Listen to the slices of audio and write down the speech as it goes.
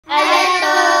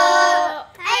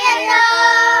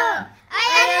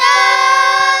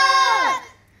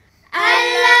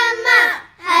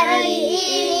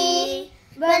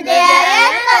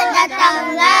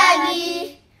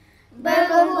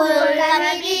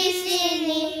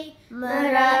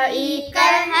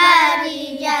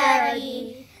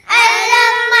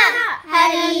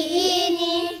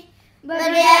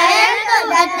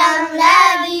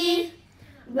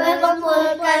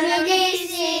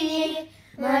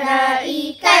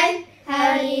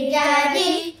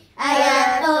jadi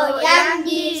Ayahtok yang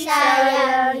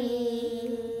disayangi.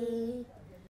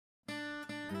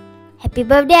 Happy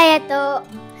birthday Ayahtok.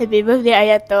 Happy birthday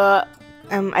Ayahtok.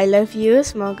 I love you.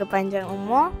 Semoga panjang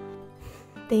umur.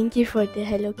 Thank you for the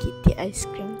Hello Kitty ice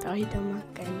cream. Tahu dah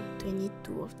makan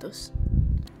 22 of those.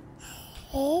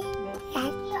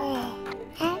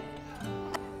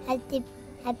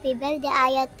 Happy birthday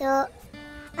Ayahtok.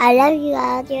 I love you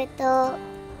Ayahtok.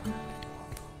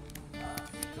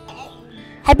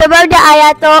 Happy birthday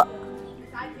Ayahtok.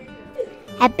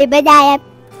 Happy birthday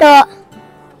Ayahtok.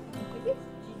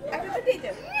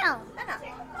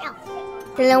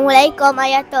 Assalamualaikum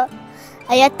Ayahtok.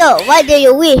 Ayahtok, what do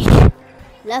you wish?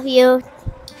 Love you.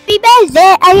 Happy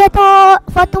birthday Ayahtok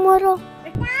for tomorrow.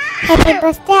 Happy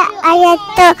birthday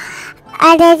Ayahtok.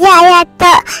 I love you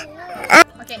Ayahtok.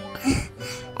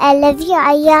 I love you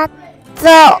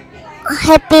Ayahtok.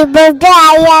 Happy birthday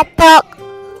Ayahtok.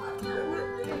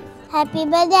 Happy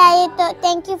birthday Ayahtok.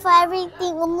 Thank you for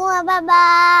everything. Umur, bye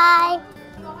bye.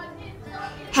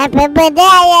 Happy birthday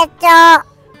Ayahtok.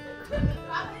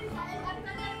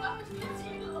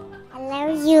 I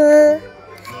love you.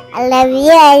 I love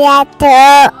you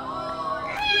Ayahtok.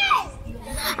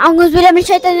 Auzubillahi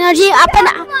minasyaitonir rajim. Apa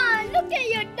nak? Look at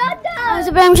your daughter.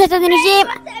 Auzubillahi minasyaitonir rajim.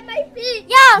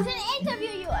 Yeah, I'm gonna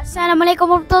interview you. Assalamualaikum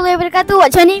warahmatullahi wabarakatuh.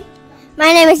 What's your name?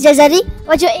 My name is Jazari.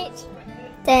 What's your age?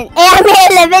 10. I'm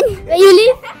 11. Where you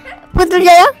live?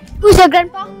 Putrajaya. Who's your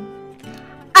grandpa?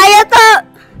 Ayahtok.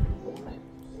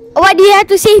 What do you have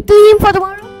to say to him for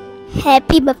tomorrow?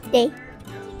 Happy birthday.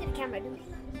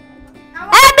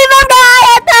 Happy birthday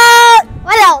Ayahtok.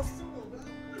 What else?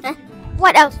 Huh?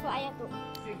 What else for Ayahtok?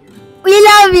 We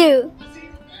love you.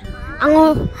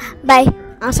 Bye.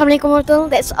 Assalamualaikum warahmatullahi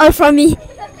wabarakatuh. That's all from me.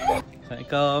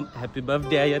 Assalamualaikum. Happy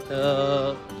birthday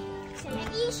Ayahtok.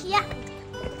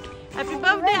 Happy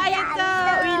birthday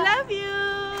Ayahtok. We love you.